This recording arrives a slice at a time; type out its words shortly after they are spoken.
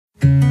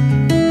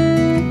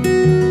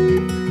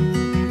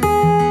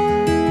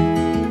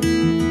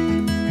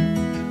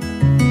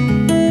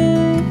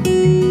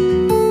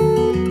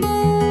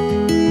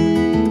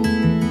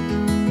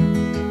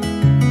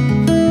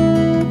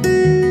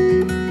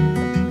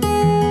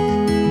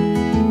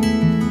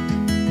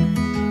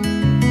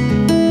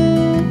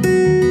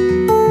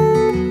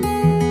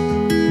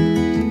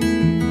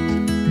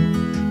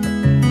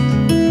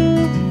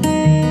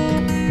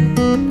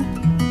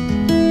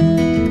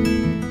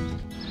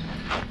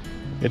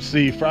It's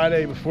the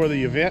Friday before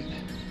the event.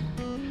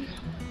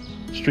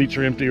 Streets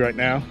are empty right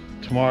now.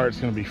 Tomorrow it's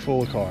going to be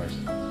full of cars,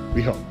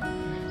 we hope.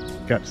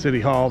 Got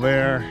City Hall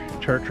there,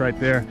 church right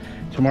there.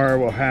 Tomorrow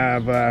we'll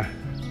have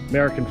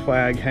American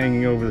flag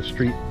hanging over the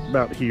street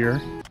about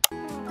here.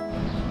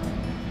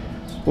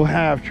 We'll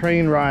have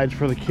train rides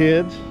for the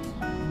kids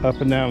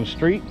up and down the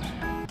street.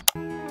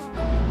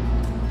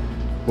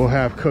 We'll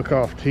have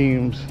cook-off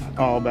teams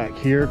all back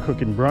here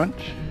cooking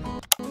brunch.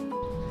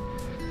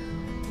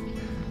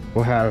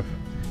 We'll have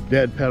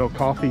Dead Pedal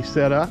Coffee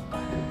set up.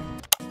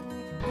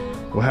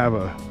 We'll have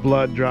a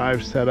blood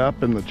drive set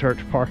up in the church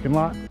parking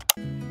lot.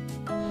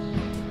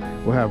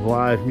 We'll have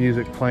live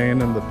music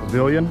playing in the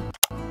pavilion.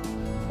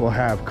 We'll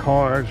have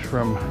cars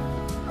from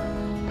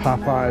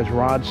Popeye's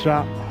Rod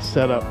Shop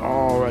set up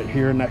all right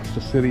here next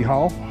to City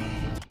Hall.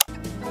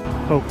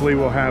 Hopefully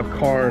we'll have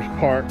cars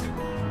parked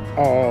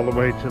all the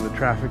way to the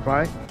traffic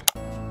light.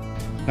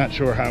 Not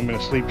sure how I'm going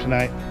to sleep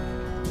tonight.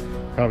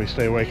 Probably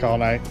stay awake all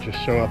night, just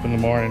show up in the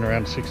morning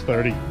around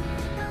 6:30,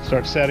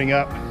 start setting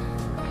up,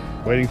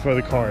 waiting for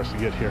the cars to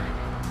get here.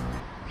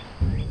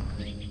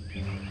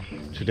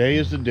 Today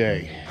is the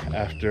day.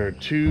 After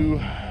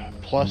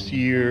 2+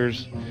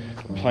 years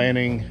of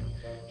planning,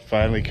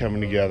 finally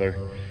coming together.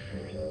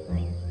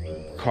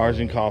 Cars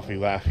and Coffee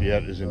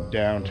Lafayette is in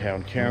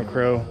downtown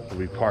Carencro. We'll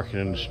be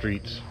parking in the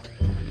streets.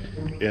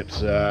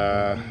 It's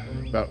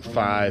about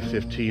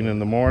 5:15 in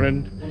the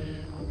morning.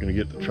 We're gonna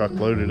get the truck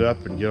loaded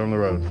up and get on the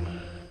road.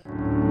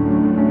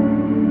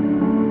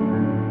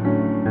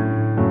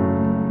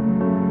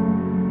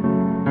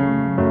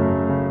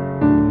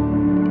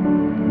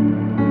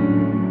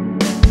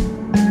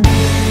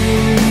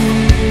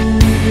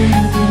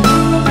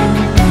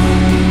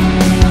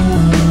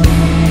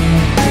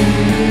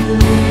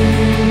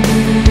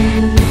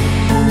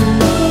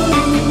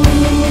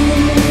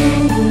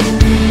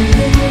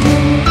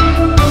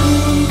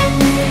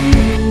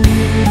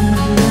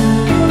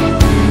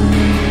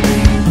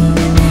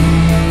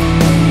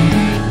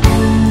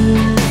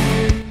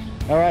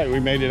 We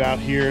made it out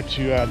here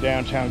to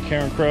downtown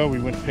Carencro. We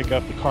went to pick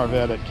up the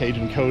Corvette at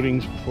Cajun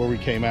Coatings before we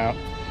came out.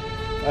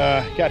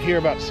 Got here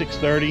about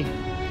 6:30.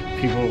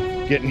 People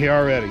getting here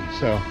already,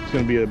 so it's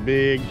going to be a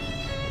big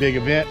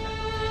event,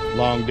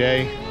 long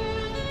day.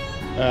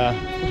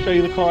 We'll show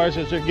you the cars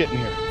as they're getting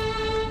here.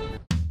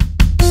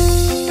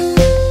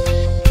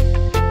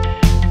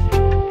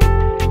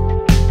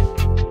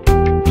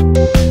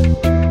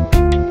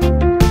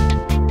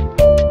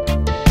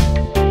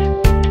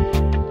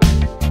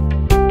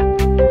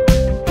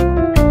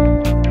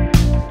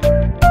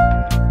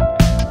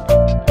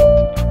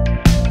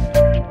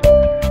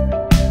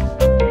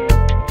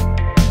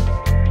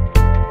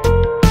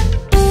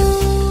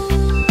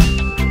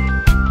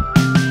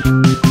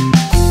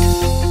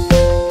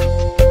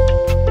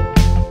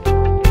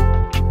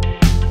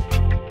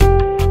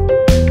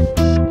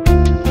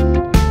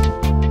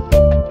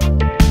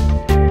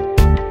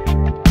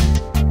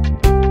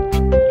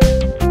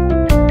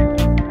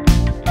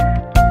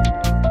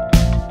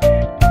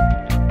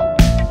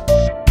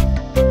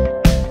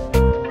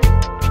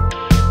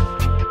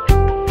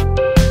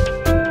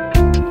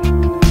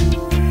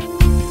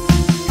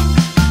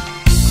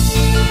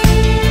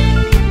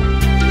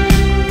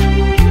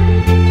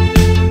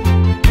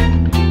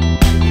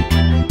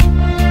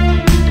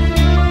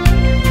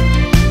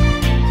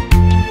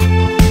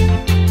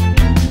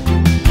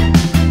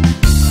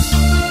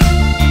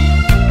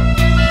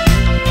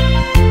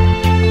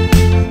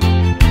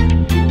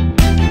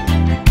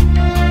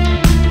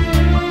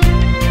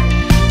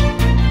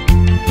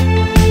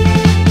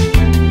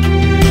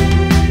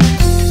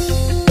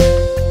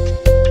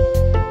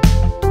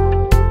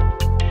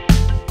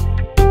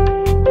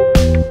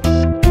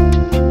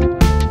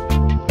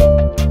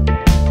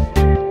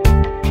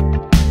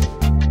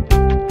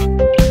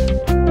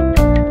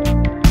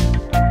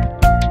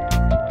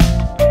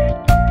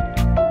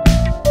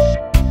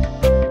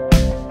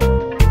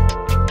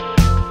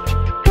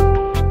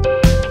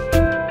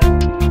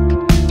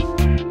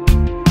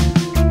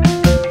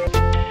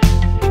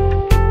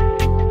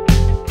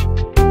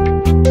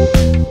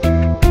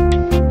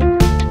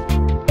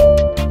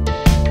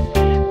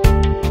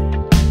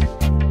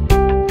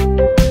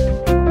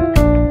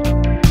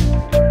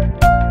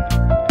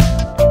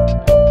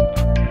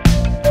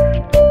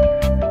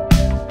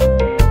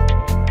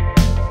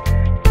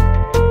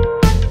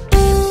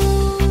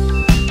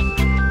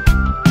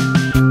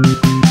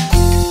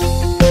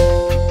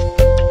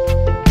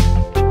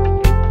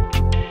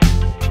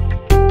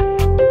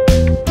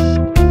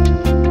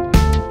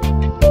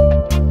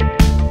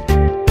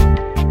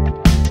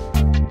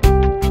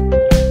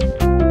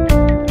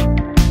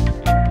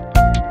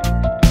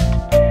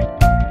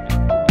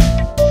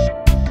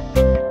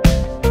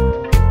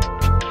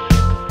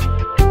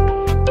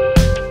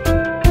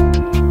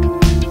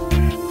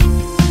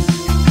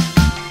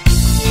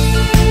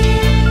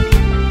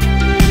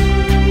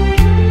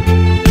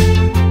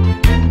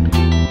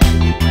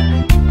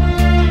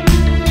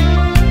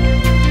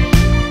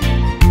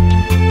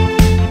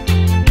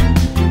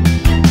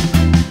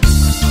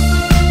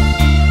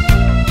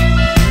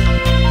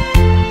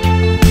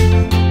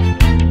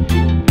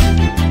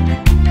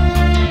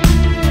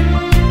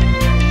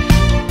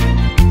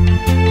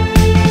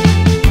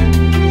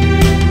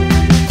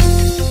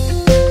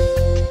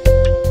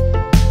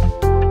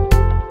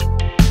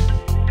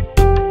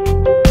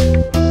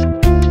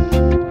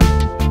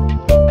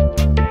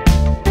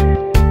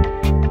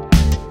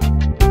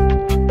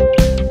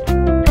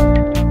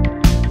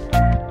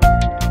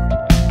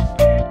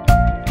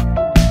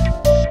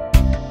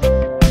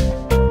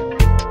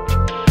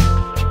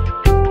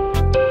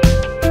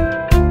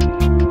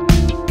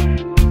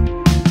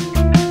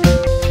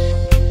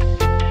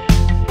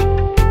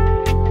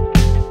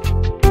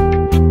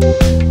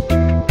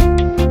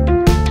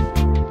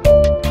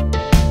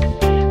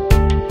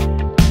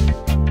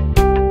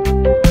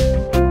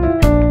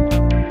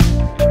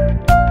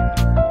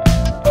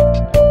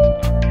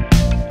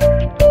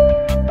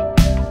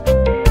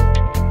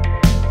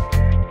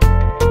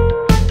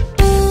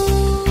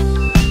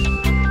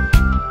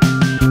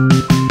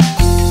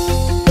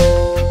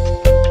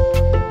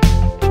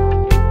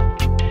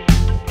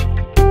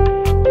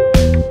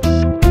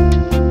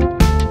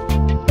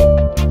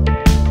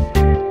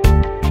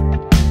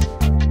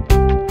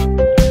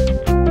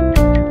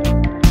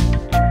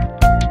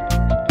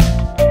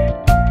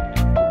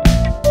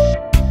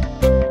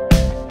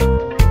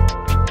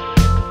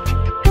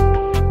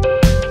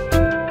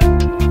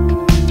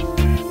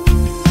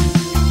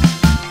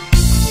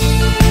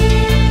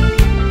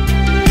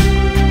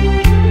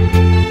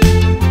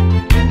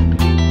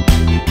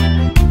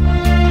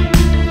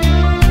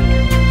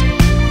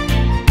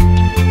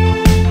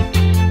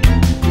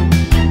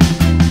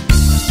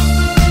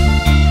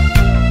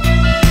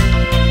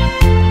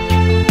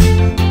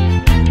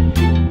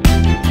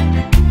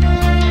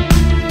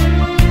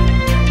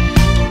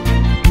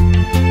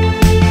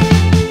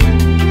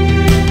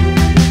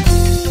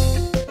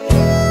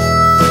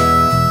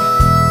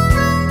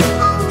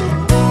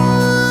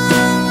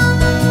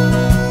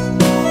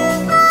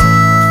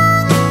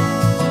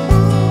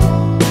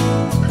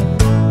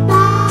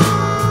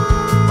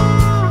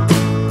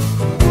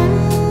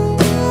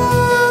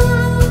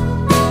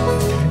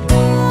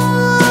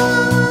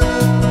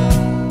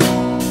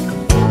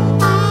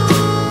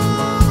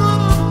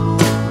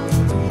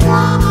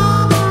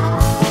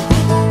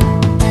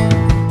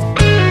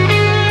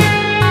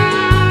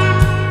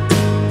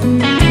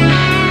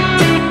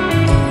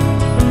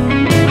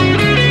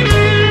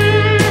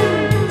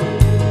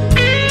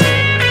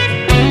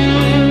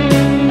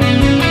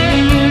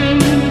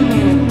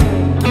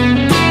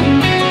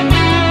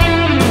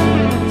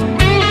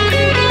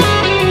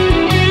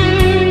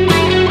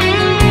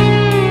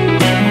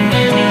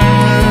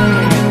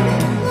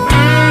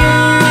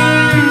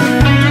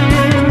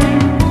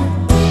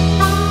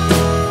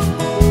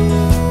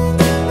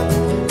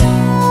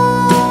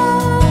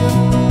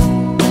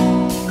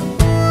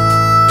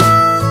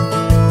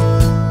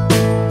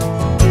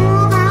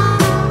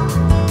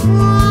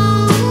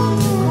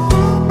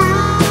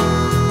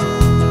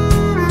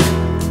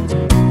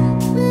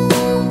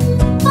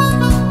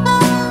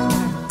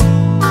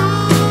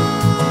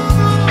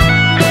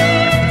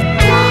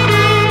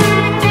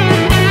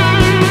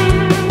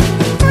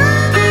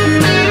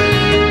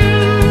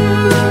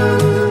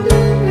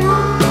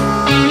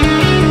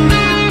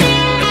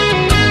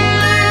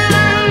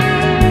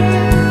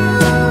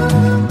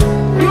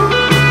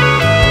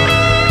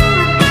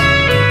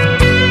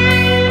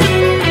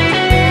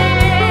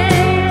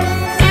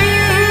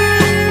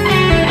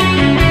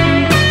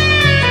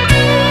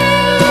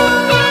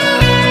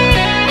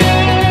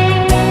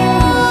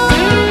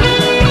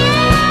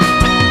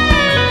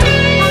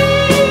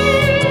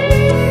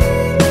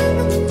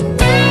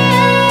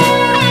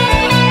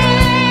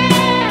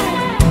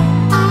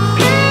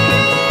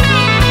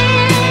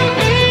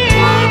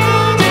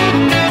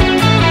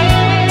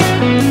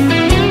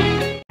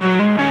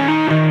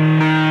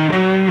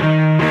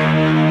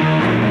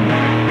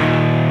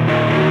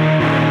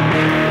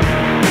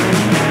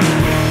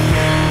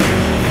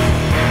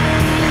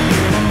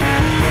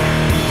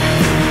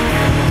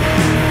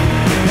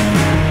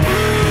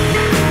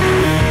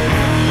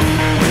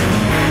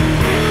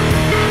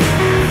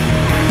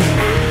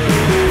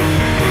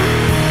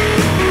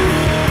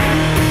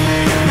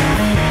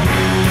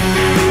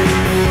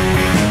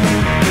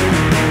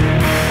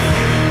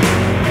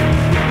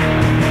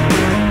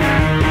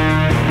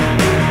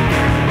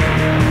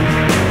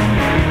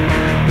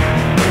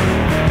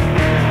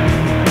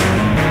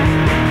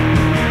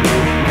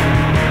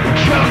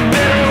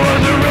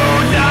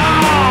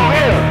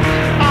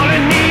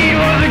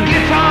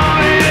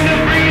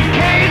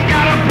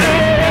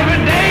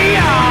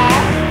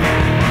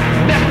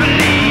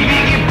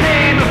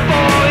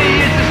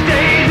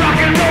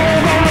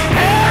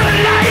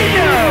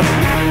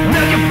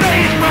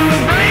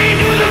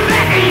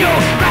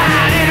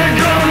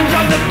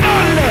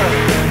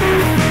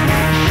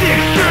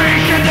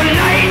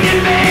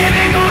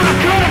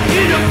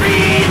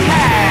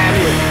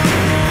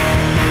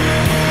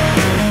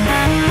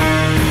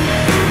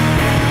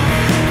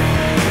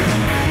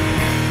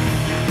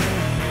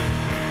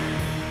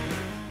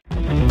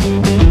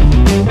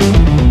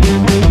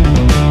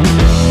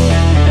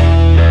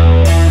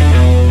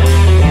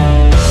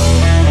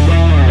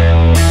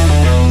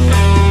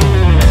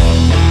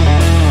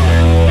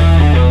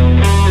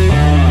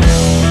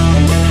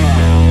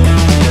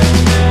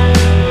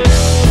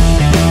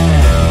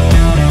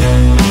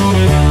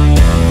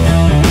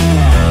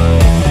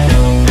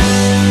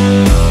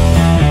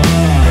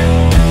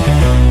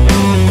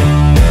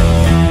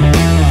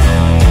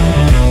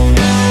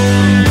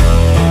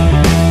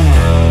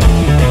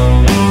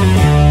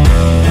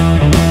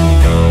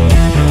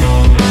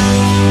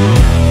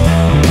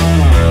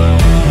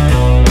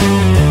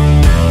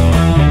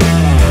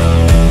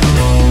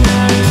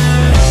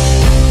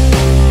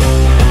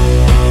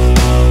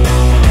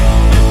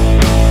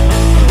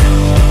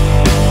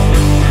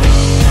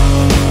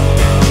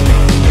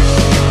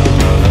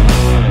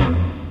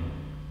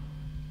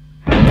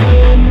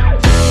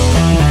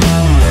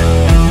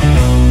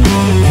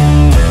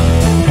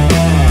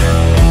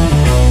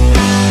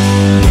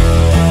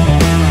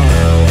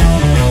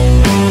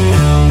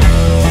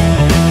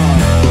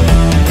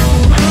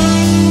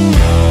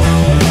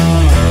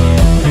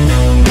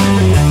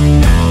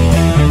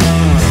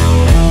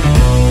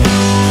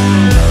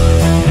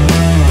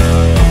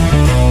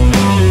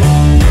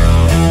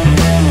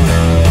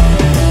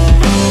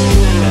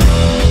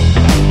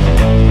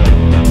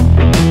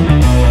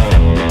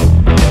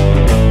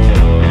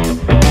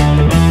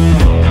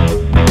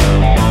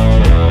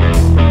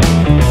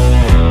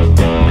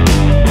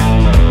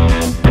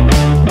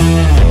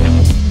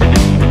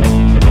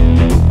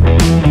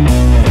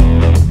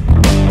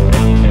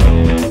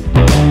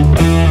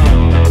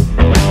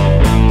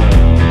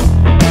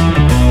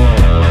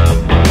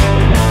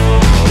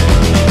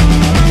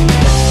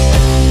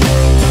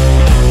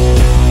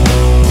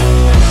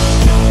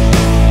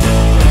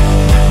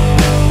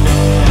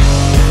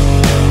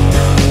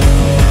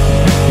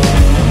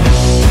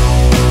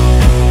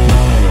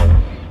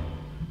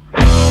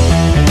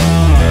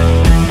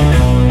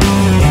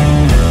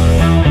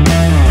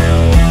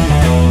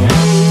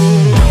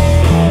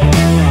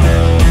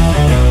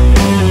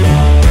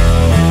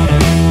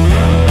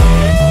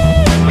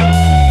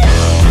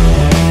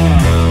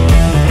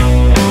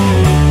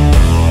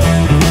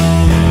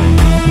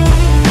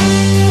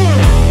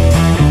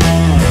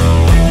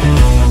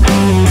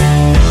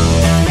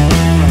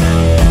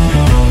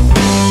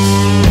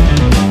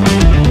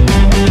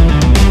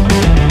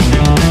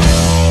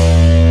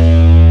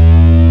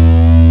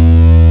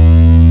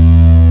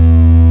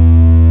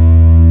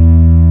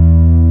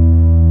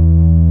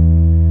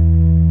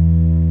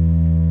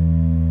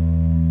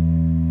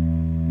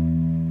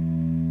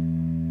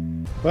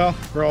 Well,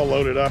 we're all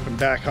loaded up and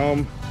back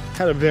home.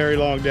 Had a very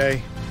long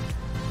day.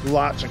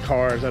 Lots of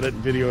cars. I didn't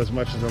video as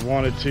much as I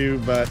wanted to,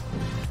 but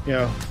you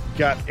know,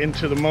 got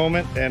into the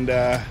moment and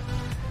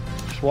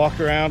just walked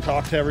around,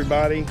 talked to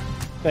everybody.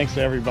 Thanks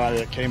to everybody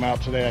that came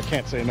out today. I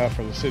can't say enough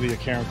for the city of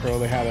Carencro.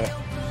 They had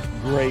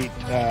a great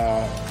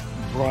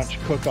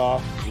brunch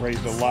cook-off,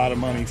 raised a lot of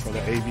money for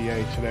the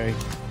ABA today.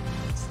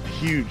 A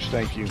huge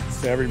thank you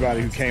to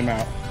everybody who came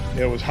out.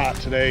 It was hot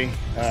today.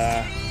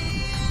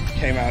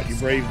 Came out, you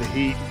braved the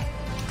heat.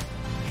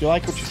 If you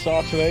like what you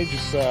saw today,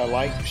 just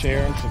like,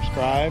 share, and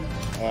subscribe.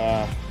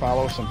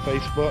 Follow us on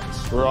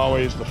Facebook. We're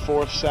always the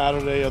 4th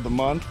Saturday of the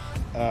month.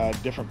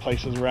 Different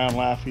places around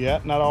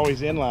Lafayette. Not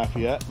always in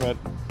Lafayette, but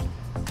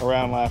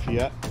around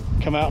Lafayette.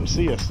 Come out and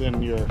see us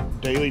in your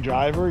daily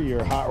driver,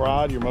 your hot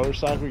rod, your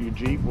motorcycle, your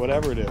Jeep,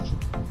 whatever it is.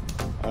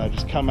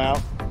 Just come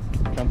out,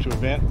 come to an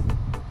event,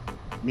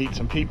 meet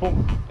some people,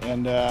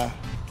 and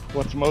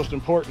what's most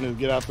important is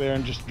get out there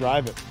and just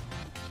drive it.